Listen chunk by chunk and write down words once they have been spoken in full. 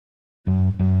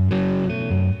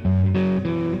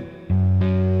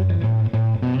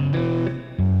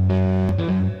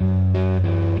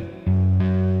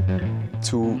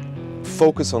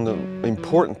focus on the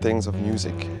important things of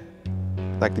music,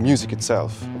 like the music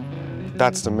itself.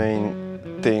 That's the main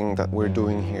thing that we're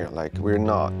doing here. Like, we're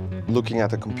not looking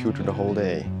at the computer the whole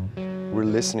day. We're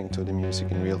listening to the music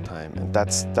in real time, and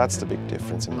that's the big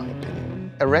difference in my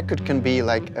opinion. A record can be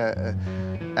like a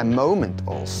moment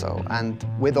also, and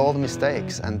with all the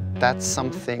mistakes, and that's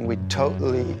something we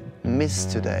totally miss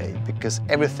today, because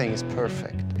everything is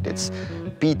perfect. It's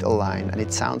beat aligned and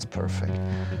it sounds perfect.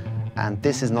 And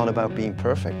this is not about being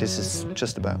perfect, this is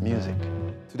just about music.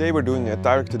 Today we're doing a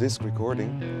direct-to-disc recording,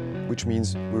 which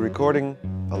means we're recording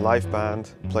a live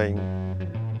band playing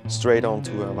straight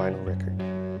onto a vinyl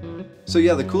record. So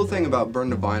yeah, the cool thing about Bern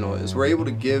To Vinyl is we're able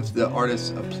to give the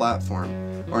artists a platform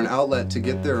or an outlet to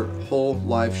get their whole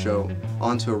live show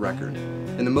onto a record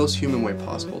in the most human way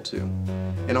possible too.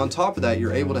 And on top of that,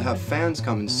 you're able to have fans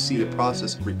come and see the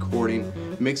process of recording,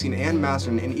 mixing and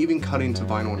mastering, and even cutting to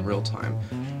vinyl in real time.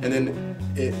 And then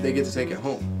they get to take it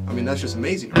home. I mean, that's just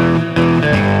amazing.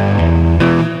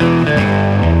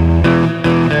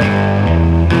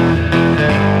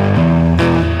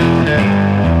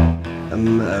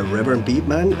 I'm a Reverend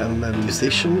Beatman. I'm a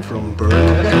musician from Bern.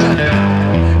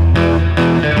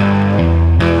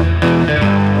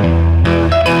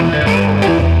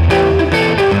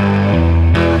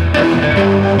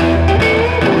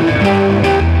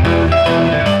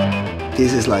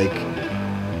 This is like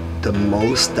the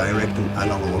most direct and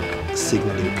analog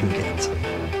signal you can get.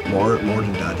 More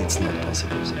than that, it's not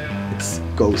possible. So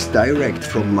it goes direct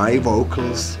from my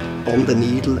vocals on the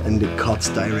needle and it cuts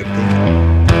direct in.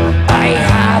 I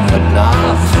have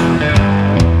enough.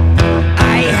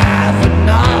 I have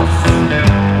enough.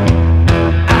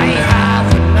 I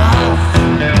have enough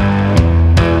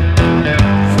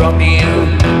from you.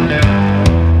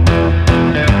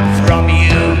 From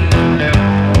you.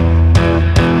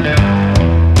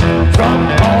 From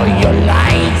all your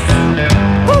life.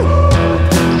 Woo!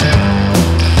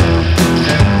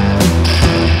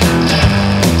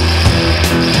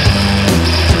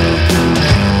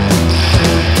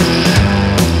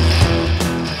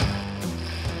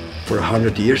 For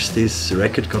 100 years, this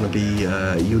record gonna be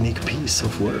a unique piece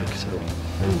of work. So,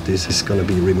 and this is gonna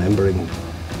be remembering.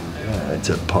 It's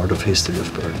a part of history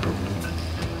of Bern,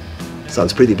 probably.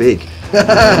 Sounds pretty big.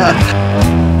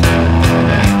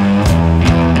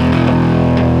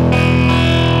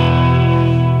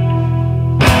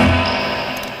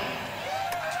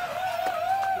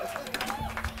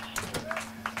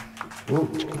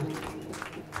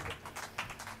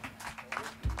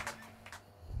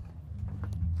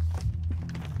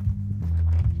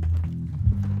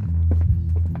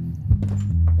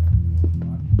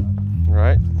 All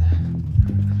right,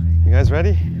 you guys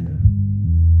ready?